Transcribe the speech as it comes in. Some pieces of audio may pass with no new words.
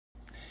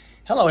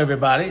Hello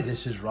everybody,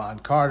 this is Ron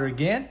Carter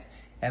again,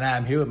 and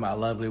I'm here with my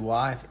lovely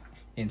wife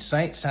in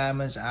St.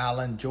 Simons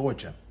Island,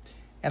 Georgia.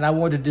 And I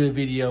wanted to do a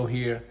video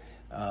here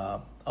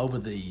over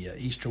the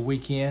Easter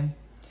weekend,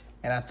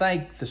 and I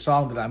think the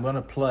song that I'm going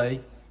to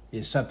play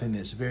is something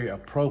that's very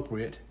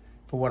appropriate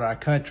for what our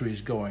country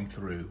is going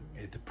through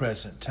at the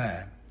present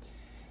time.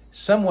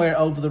 Somewhere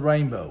Over the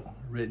Rainbow,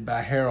 written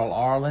by Harold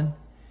Arlen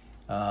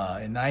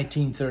in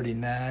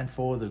 1939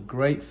 for the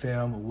great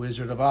film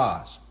Wizard of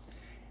Oz.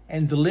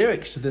 And the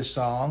lyrics to this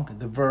song,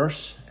 the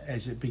verse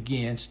as it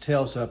begins,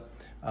 tells a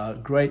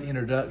great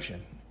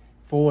introduction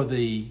for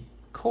the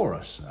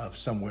chorus of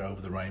Somewhere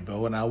Over the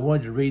Rainbow. And I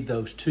wanted to read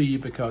those to you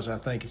because I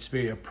think it's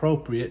very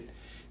appropriate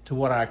to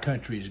what our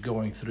country is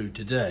going through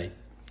today.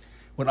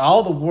 When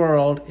all the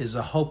world is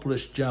a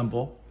hopeless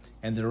jumble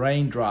and the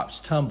raindrops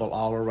tumble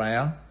all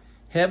around,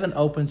 heaven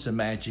opens a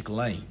magic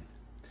lane.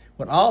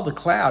 When all the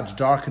clouds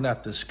darken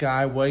up the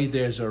skyway,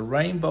 there's a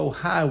rainbow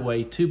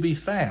highway to be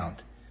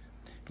found,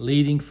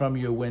 leading from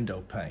your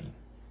window pane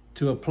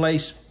to a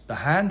place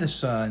behind the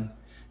sun,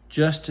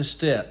 just a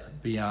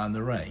step beyond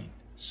the rain,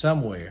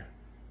 somewhere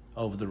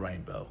over the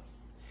rainbow.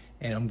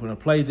 And I'm going to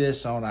play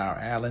this on our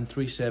Allen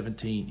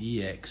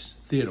 317EX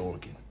theater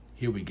organ.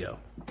 Here we go.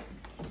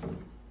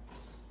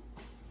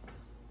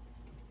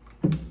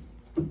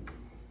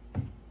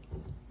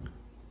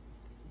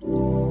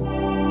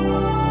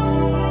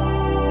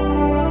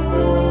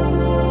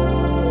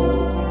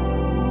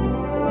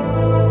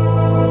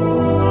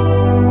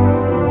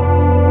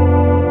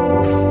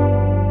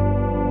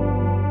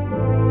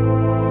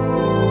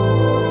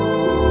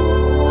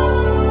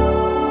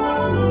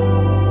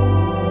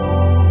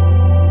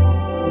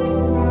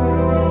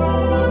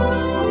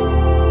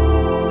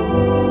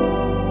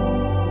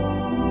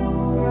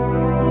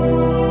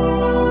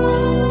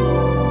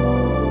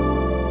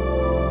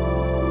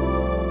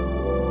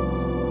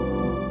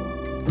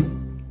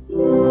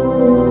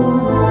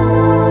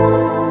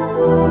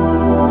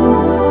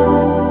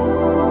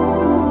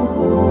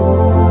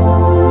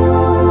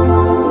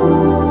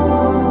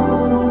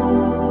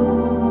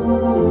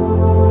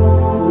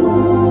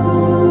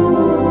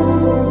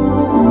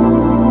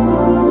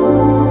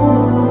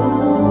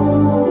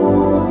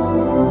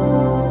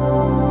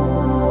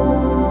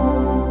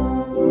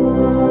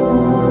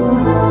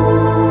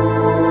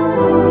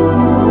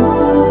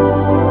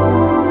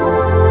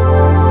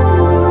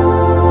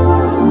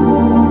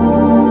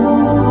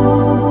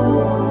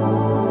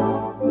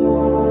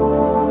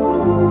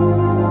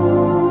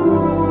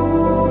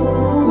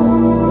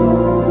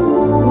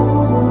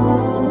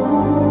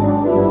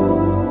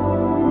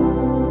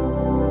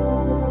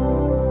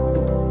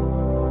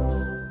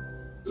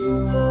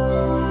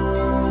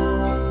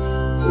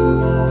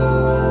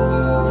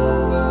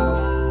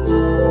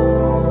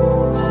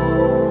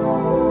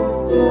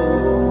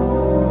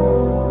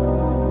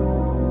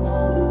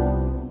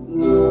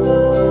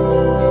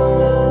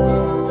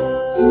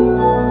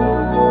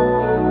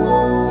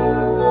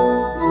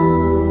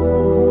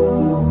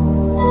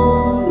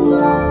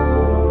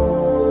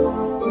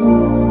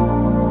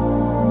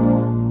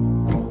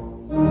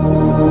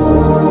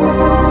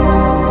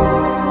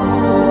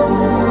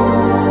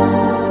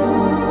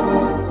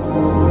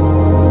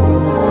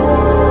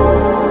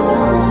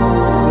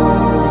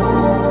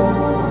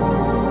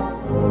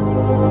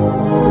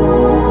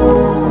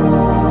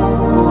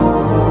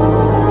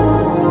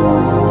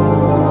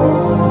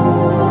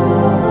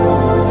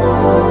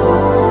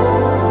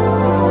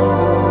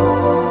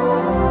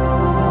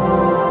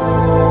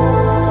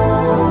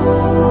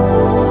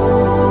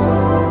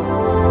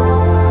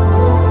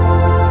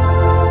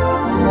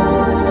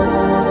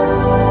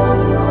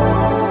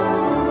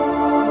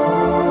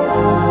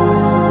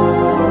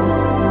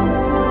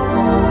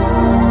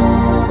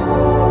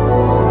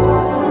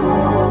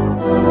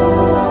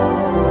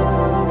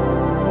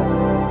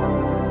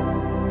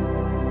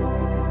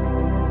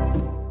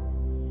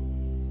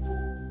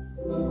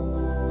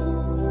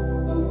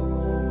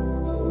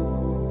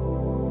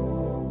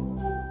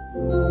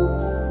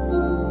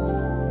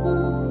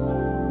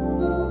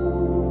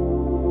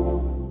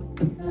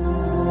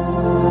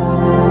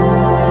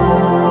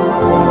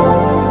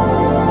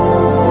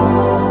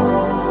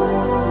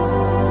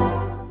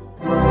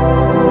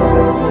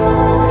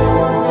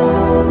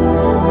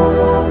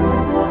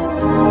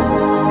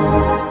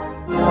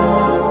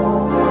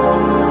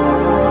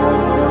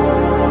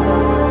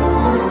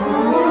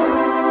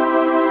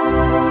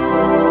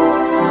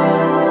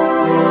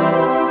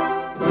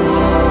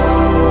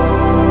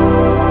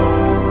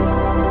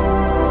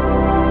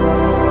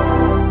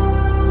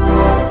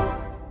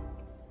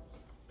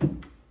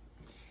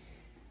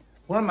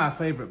 One of my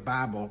favorite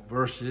Bible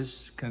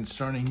verses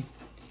concerns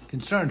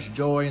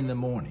joy in the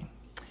morning.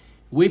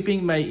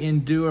 Weeping may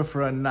endure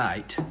for a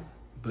night,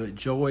 but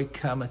joy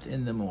cometh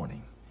in the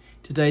morning.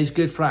 Today's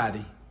Good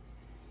Friday.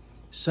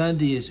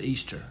 Sunday is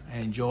Easter,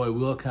 and joy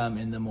will come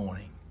in the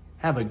morning.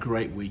 Have a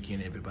great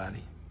weekend,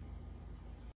 everybody.